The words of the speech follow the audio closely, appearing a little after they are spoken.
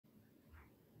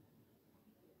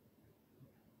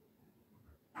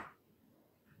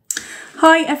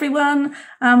Hi everyone,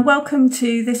 welcome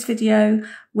to this video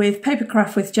with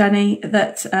Papercraft with Jenny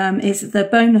that is the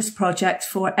bonus project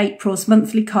for April's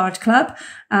monthly card club,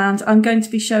 and I'm going to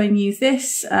be showing you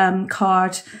this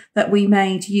card that we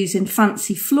made using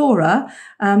fancy Flora.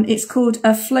 It's called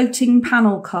a floating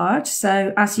panel card.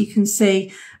 So as you can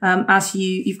see,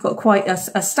 you've got quite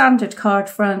a standard card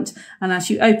front, and as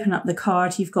you open up the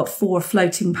card, you've got 4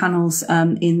 floating panels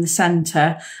in the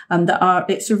centre.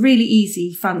 It's a really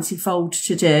easy fancy fold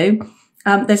to do.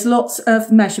 There's lots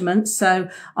of measurements, so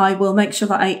I will make sure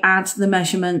that I add the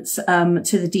measurements to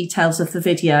the details of the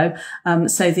video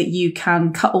so that you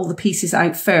can cut all the pieces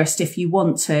out first if you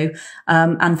want to,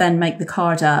 and then make the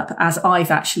card up as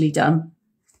I've actually done.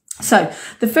 So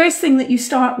the first thing that you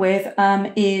start with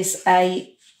is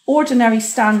a ordinary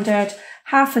standard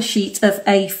half a sheet of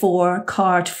A4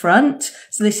 card front.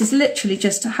 So this is literally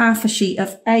just half a sheet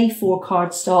of A4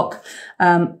 cardstock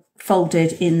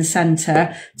folded in the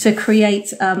centre to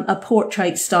create a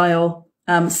portrait style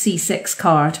C6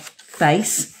 card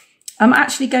base. I'm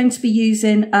actually going to be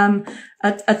using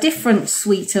a different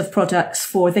suite of products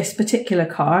for this particular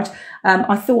card.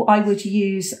 I thought I would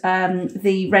use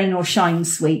the Rain or Shine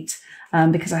suite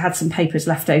because I had some papers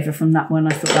left over from that one.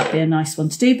 I thought that'd be a nice one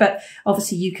to do, but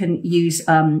obviously you can use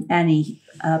any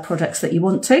products that you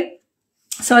want to.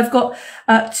 So I've got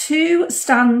 2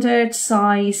 standard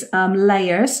size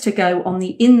layers to go on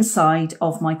the inside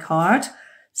of my card.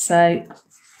 So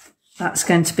that's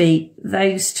going to be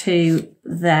those 2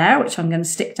 there, which I'm going to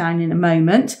stick down in a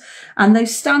moment. And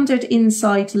those standard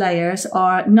inside layers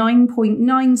are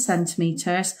 9.9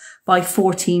 centimetres by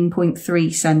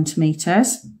 14.3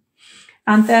 centimetres.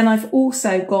 And then I've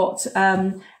also got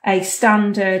a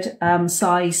standard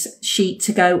size sheet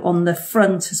to go on the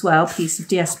front as well, piece of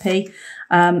DSP.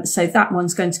 So that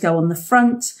one's going to go on the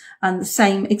front, and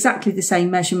exactly the same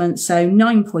measurement. So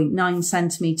 9.9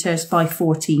 centimetres by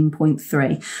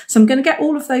 14.3. So I'm going to get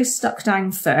all of those stuck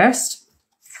down first.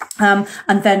 And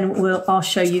then I'll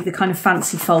show you the kind of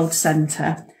fancy fold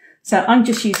centre. So I'm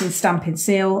just using Stampin'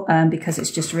 Seal because it's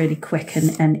just really quick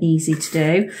and easy to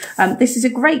do. This is a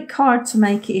great card to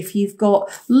make if you've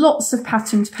got lots of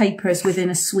patterned papers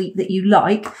within a suite that you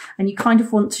like, and you kind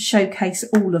of want to showcase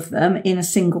all of them in a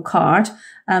single card,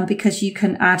 because you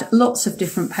can add lots of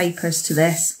different papers to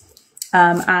this,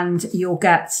 and you'll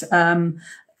get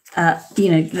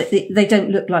they don't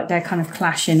look like they're kind of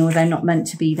clashing, or they're not meant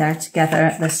to be there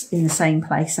together in the same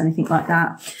place, anything like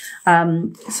that.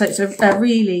 So it's a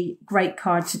really great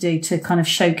card to do to kind of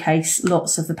showcase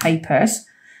lots of the papers.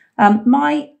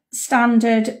 My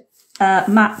standard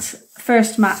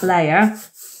first matte layer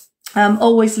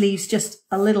always leaves just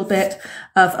a little bit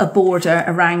of a border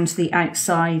around the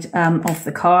outside of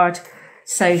the card,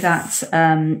 so that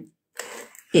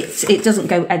it doesn't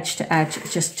go edge to edge.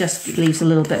 It just leaves a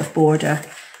little bit of border.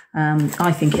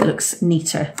 I think it looks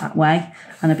neater that way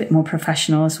and a bit more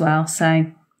professional as well. So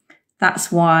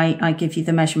that's why I give you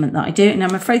the measurement that I do. And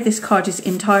I'm afraid this card is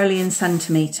entirely in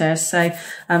centimetres. So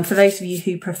for those of you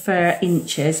who prefer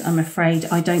inches, I'm afraid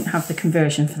I don't have the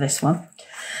conversion for this one.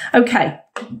 Okay.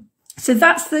 So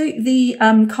that's the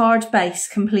card base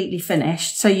completely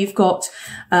finished. So you've got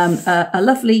a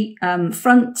lovely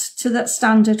front to that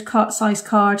standard size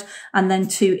card, and then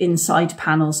 2 inside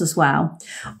panels as well.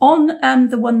 On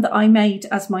the one that I made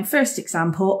as my first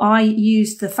example, I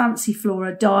used the Fancy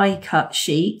Flora die cut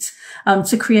sheet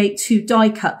to create 2 die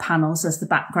cut panels as the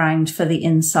background for the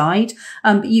inside.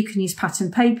 But you can use pattern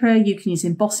paper, you can use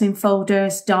embossing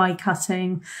folders, die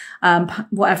cutting,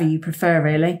 whatever you prefer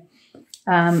really.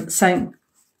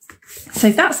 So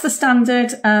that's the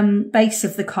standard base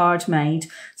of the card made.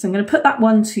 So I'm going to put that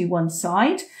one to one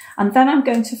side, and then I'm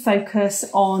going to focus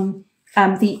on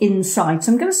the inside.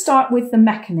 So I'm going to start with the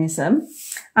mechanism,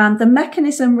 and the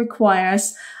mechanism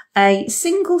requires a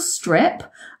single strip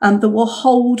that will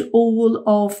hold all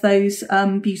of those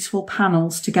beautiful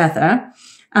panels together.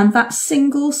 And that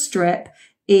single strip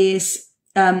is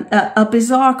a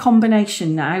bizarre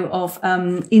combination now of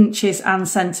inches and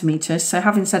centimetres. So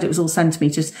having said it was all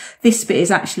centimetres, this bit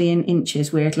is actually in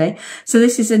inches, weirdly. So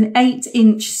this is an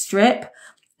 8-inch strip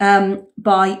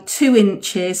by 2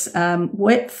 inches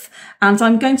width, and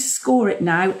I'm going to score it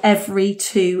now every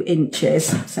 2 inches.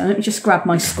 So let me just grab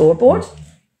my scoreboard.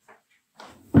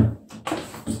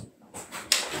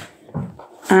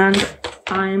 And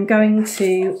I am going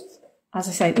to, as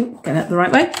I say, get it the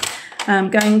right way.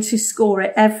 I'm going to score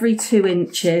it every 2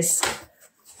 inches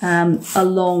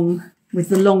along with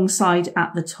the long side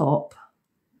at the top.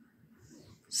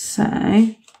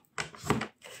 So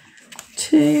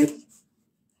 2,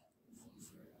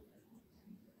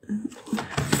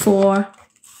 4,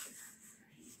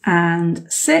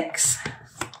 and 6.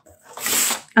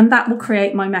 And that will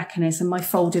create my mechanism, my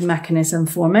folding mechanism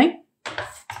for me.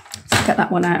 Let's get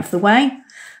that one out of the way.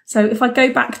 So if I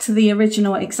go back to the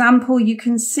original example, you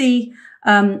can see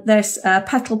there's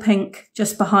petal pink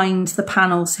just behind the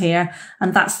panels here,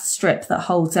 and that's the strip that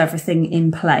holds everything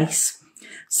in place.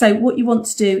 So what you want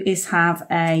to do is have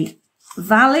a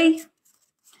valley,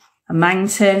 a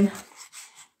mountain,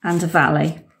 and a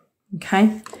valley,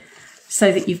 okay?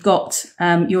 So that you've got,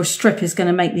 your strip is going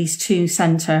to make these 2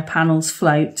 center panels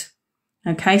float.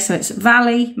 Okay, so it's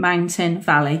valley, mountain,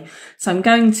 valley. So I'm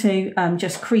going to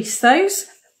just crease those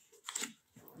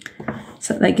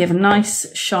so that they give a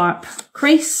nice sharp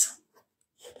crease.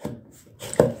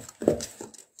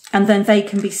 And then they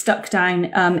can be stuck down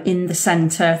in the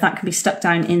center. That can be stuck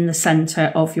down in the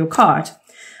center of your card.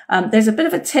 There's a bit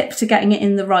of a tip to getting it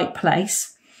in the right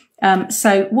place.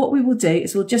 So what we will do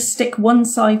is we'll just stick one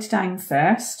side down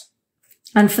first.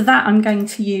 And for that, I'm going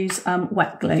to use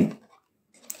wet glue.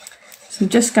 So I'm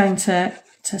just going to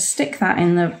stick that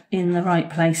in the right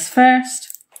place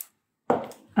first.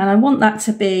 And I want that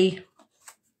to be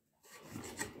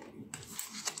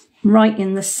right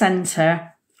in the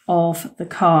center of the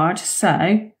card.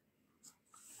 So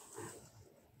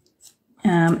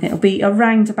it'll be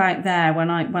around about there when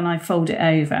I fold it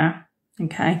over.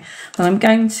 Okay, but I'm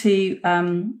going to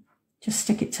just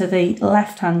stick it to the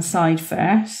left-hand side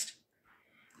first,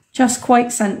 just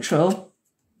quite central,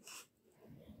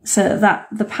 so that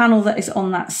the panel that is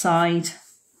on that side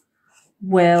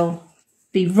will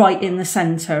be right in the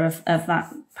centre of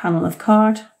that panel of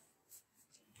card.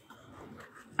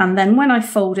 And then when I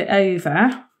fold it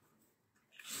over,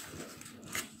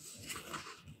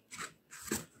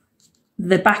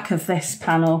 the back of this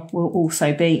panel will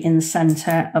also be in the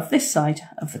centre of this side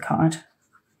of the card.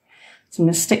 So I'm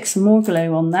going to stick some more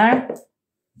glue on there.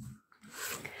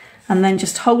 And then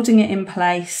just holding it in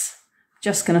place,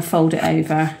 just going to fold it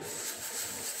over.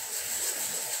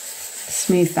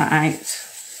 Smooth that out.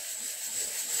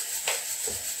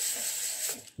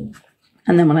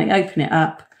 And then when I open it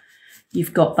up,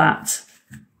 you've got that,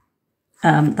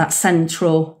 that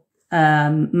central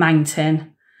mountain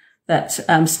that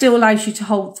still allows you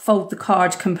to fold the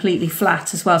card completely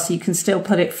flat as well. So you can still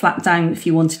put it flat down if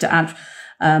you wanted to add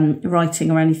writing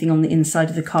or anything on the inside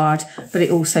of the card, but it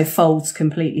also folds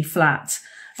completely flat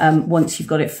once you've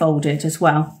got it folded as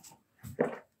well.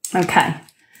 Okay,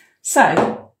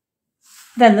 so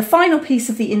then the final piece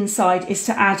of the inside is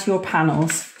to add your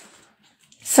panels.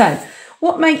 So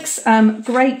what makes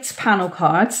great panel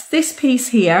cards? This piece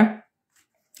here,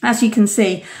 as you can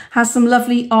see, has some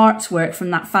lovely artwork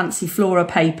from that fancy Floral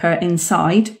paper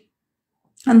inside.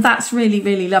 And that's really,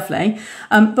 really lovely.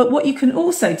 But what you can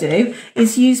also do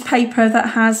is use paper that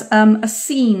has a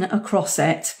scene across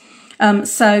it.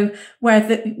 So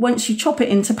where once you chop it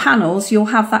into panels, you'll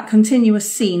have that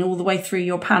continuous scene all the way through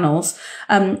your panels.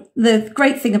 The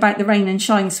great thing about the Rain and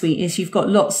Shine suite is you've got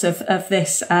lots of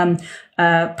this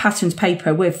patterned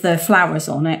paper with the flowers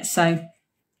on it.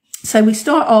 So we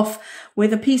start off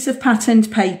with a piece of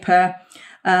patterned paper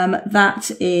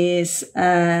that is,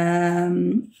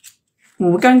 well,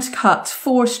 we're going to cut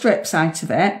 4 strips out of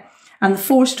it, and the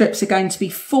 4 strips are going to be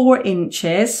 4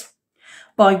 inches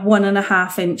by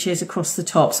 1.5 inches across the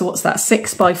top. So what's that?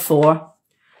 6 by 4.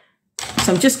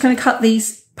 So I'm just going to cut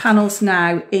these panels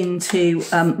now into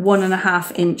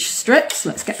 1.5 inch strips.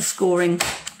 Let's get the scoring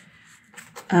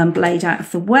blade out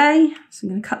of the way. So I'm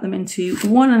going to cut them into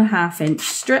 1.5 inch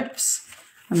strips,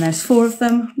 and there's 4 of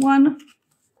them. 1,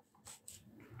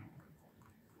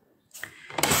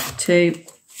 2,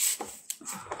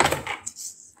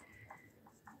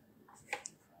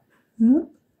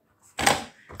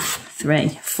 3,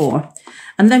 4.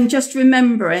 And then just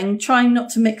remembering, trying not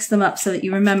to mix them up so that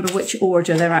you remember which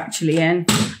order they're actually in,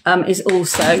 is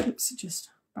also, oops, just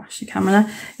bash the camera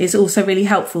there, is also really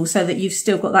helpful so that you've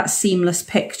still got that seamless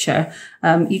picture.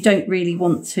 You don't really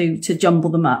want to jumble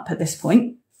them up at this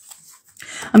point.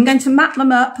 I'm going to mat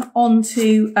them up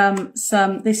onto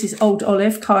this is Old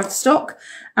Olive cardstock,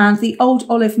 and the Old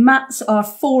Olive mats are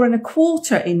 4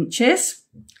 1/4 inches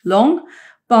long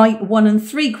by 1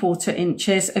 3/4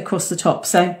 inches across the top.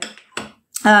 So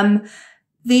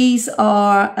these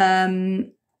are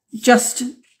just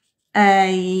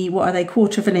a, what are they,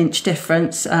 1/4 inch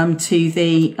difference to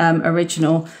the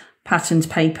original patterned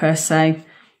paper. So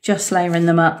just layering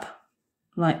them up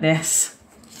like this,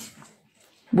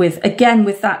 with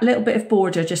that little bit of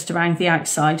border just around the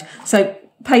outside. So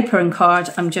paper and card,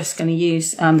 I'm just going to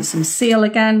use some seal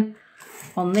again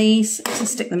on these to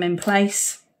stick them in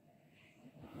place.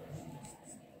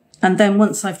 And then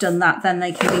once I've done that, then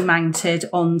they can be mounted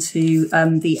onto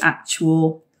the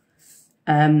actual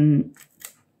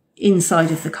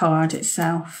inside of the card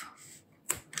itself.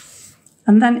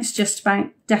 And then it's just about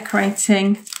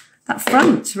decorating that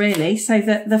front, really, so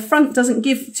that the front doesn't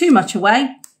give too much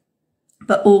away,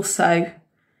 but also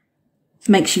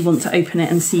makes you want to open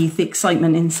it and see the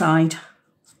excitement inside.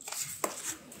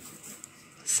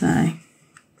 So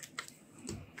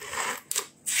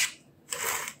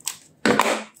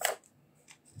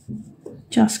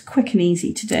just quick and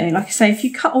easy to do. Like I say, if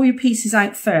you cut all your pieces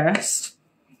out first,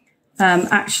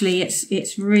 actually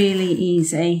it's really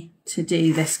easy to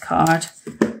do this card.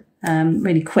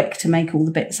 Really quick to make all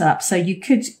the bits up. So you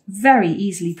could very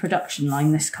easily production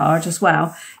line this card as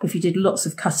well if you did lots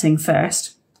of cutting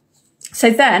first. So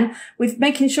then, with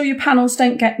making sure your panels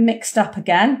don't get mixed up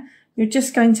again, you're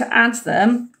just going to add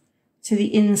them to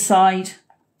the inside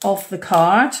of the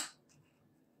card,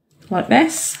 like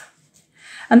this.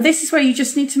 And this is where you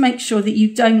just need to make sure that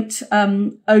you don't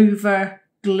over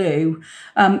glue,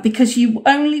 because you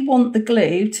only want the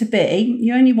glue to be,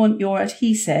 you only want your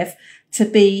adhesive to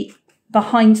be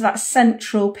behind that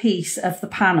central piece of the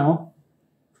panel.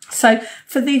 So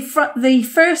for the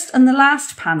first and the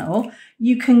last panel,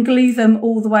 you can glue them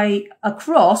all the way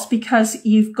across because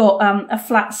you've got a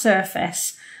flat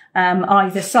surface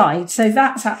either side. So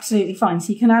that's absolutely fine.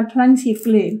 So you can add plenty of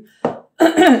glue,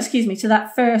 excuse me, to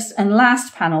that first and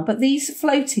last panel. But these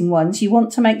floating ones, you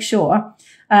want to make sure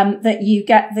that you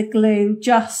get the glue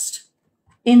just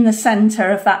in the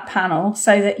center of that panel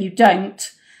so that you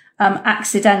don't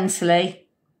accidentally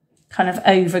kind of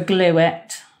over glue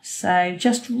it. So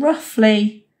just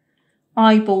roughly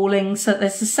eyeballing so that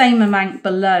there's the same amount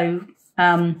below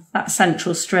that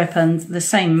central strip and the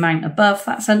same amount above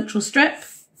that central strip.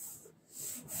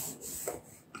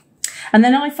 And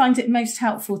then I find it most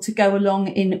helpful to go along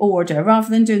in order rather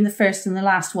than doing the first and the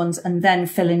last ones and then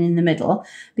filling in the middle,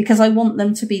 because I want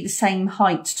them to be the same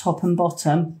height, top and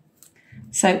bottom.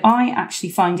 So I actually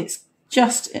find it's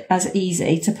just as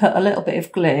easy to put a little bit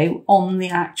of glue on the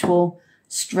actual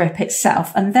strip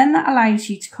itself. And then that allows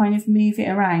you to kind of move it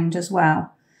around as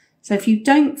well. So if you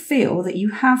don't feel that you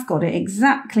have got it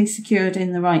exactly secured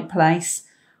in the right place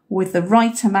with the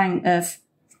right amount of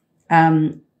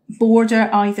border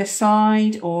either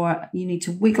side, or you need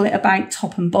to wiggle it about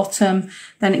top and bottom,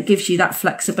 then it gives you that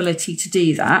flexibility to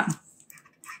do that.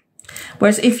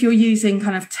 Whereas if you're using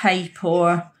kind of tape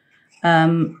or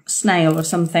snail or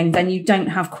something, then you don't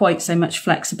have quite so much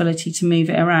flexibility to move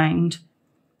it around.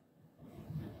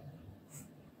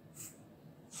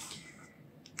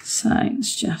 So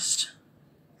let's just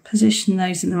position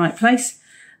those in the right place.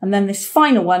 And then this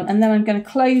final one, and then I'm going to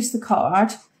close the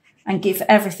card and give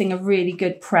everything a really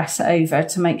good press over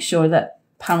to make sure that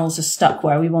panels are stuck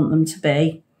where we want them to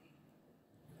be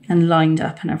and lined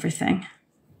up and everything.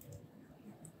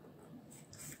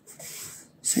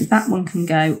 So that one can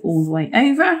go all the way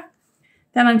over.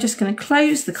 Then I'm just going to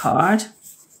close the card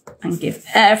and give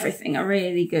everything a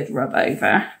really good rub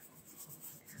over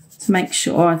to make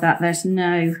sure that there's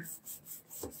no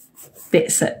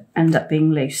bits that end up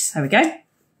being loose. There we go.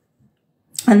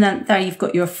 And then there you've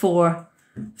got your 4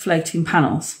 floating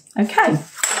panels. Okay,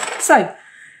 so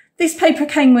this paper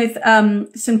came with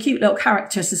some cute little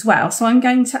characters as well. So I'm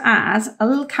going to add a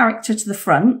little character to the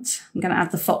front. I'm going to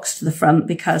add the fox to the front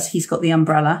because he's got the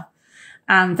umbrella.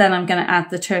 And then I'm going to add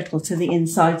the turtle to the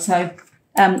inside. So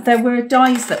there were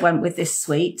dies that went with this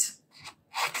suite,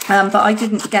 but I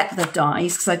didn't get the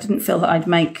dies because I didn't feel that I'd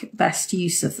make best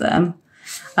use of them.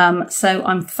 So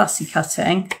I'm fussy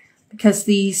cutting, because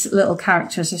these little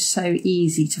characters are so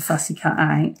easy to fussy cut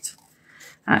out.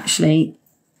 Actually,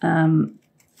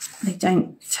 they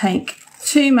don't take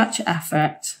too much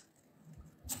effort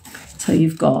till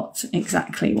you've got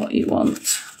exactly what you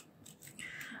want.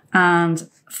 And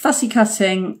fussy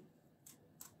cutting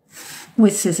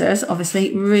with scissors,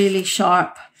 obviously, really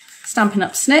sharp, stamping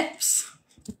up snips.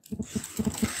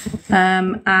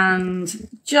 And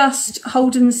just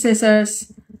holding the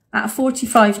scissors at a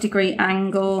 45-degree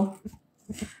angle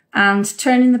and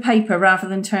turning the paper rather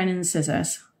than turning the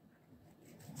scissors.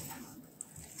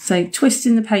 So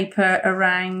twisting the paper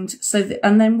around, so that,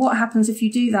 and then what happens if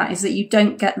you do that is that you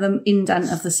don't get the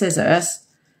indent of the scissors,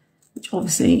 which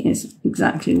obviously is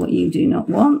exactly what you do not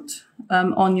want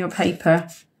on your paper.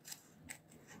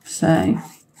 So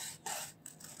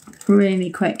really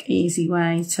quick, easy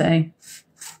way to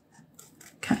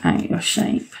cut out your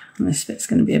shape. And this bit's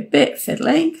going to be a bit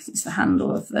fiddly because it's the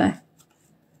handle of the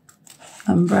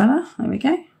umbrella. There we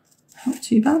go. Not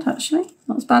too bad, actually.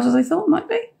 Not as bad as I thought it might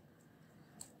be.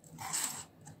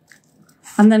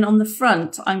 And then on the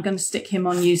front, I'm going to stick him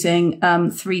on using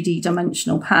 3D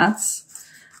dimensional pads.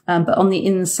 But on the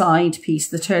inside piece,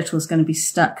 the turtle is going to be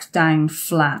stuck down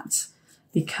flat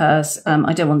because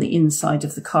I don't want the inside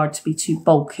of the card to be too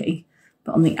bulky,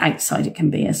 but on the outside it can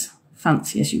be as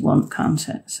fancy as you want, can't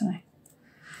it? So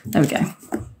there we go.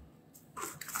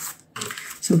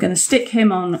 So I'm going to stick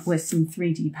him on with some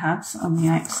 3D pads on the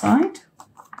outside.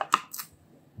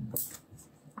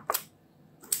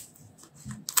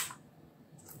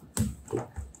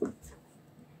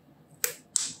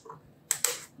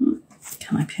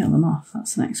 Can I peel them off?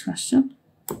 That's the next question.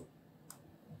 There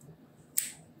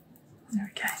we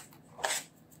go.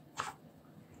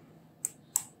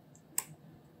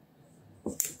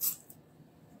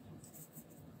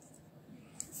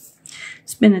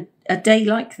 It's been a day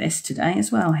like this today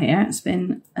as well here. It's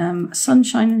been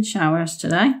sunshine and showers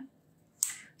today.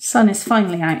 Sun is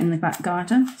finally out in the back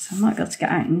garden, so I might be able to get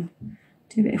out and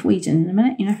do a bit of weeding in a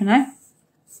minute, you never know.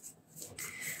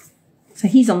 So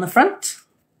he's on the front.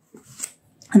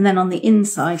 And then on the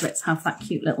inside, let's have that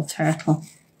cute little turtle.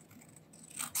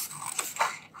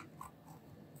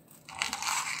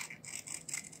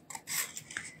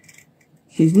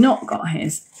 Who's not got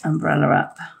his umbrella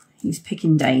up. He's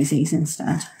picking daisies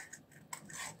instead.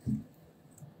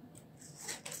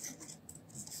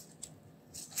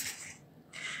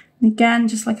 And again,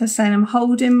 just like I was saying, I'm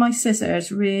holding my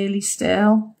scissors really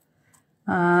still.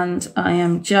 And I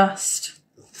am just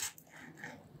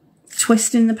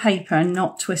twisting the paper and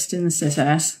not twisting the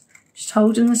scissors. Just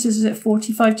holding the scissors at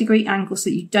 45-degree angle so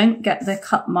that you don't get the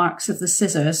cut marks of the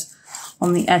scissors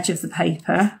on the edge of the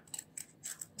paper.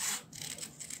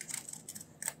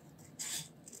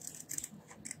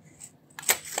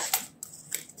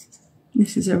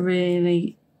 This is a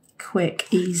really quick,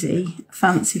 easy,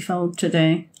 fancy fold to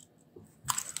do.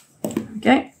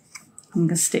 Okay, I'm going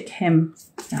to stick him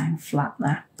down flat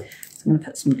there. So I'm going to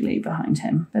put some glue behind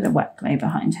him, a bit of wet glue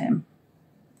behind him.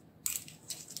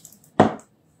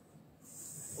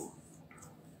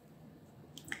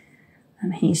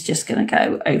 And he's just going to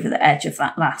go over the edge of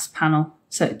that last panel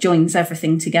so it joins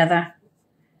everything together.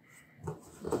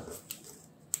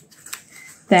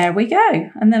 There we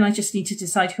go. And then I just need to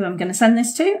decide who I'm going to send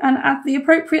this to and add the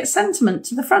appropriate sentiment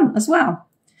to the front as well.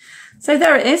 So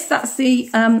there it is. That's the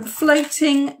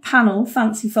floating panel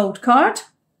fancy fold card.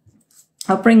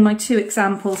 I'll bring my two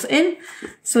examples in.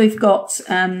 So we've got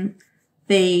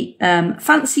the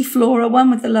fancy Floral one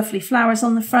with the lovely flowers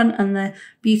on the front and the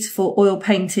beautiful oil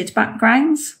painted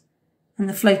backgrounds and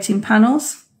the floating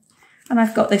panels. And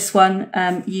I've got this one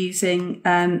using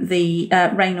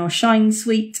the Rain or Shine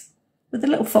suite with the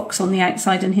little fox on the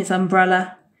outside and his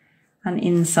umbrella, and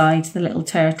inside the little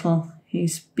turtle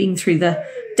who's been through the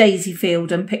daisy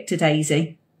field and picked a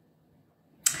daisy.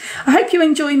 I hope you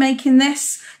enjoy making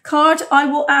this card. I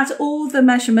will add all the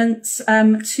measurements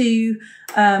to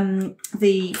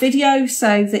the video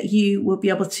so that you will be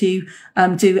able to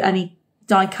do any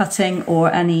die cutting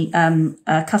or any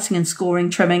cutting and scoring,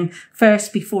 trimming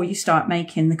first before you start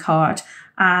making the card.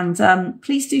 And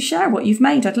please do share what you've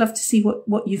made. I'd love to see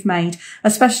what you've made,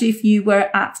 especially if you were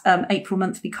at April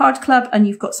Monthly Card Club and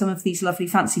you've got some of these lovely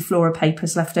fancy Flora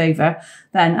papers left over,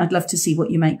 then I'd love to see what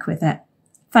you make with it.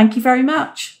 Thank you very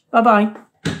much. Bye-bye.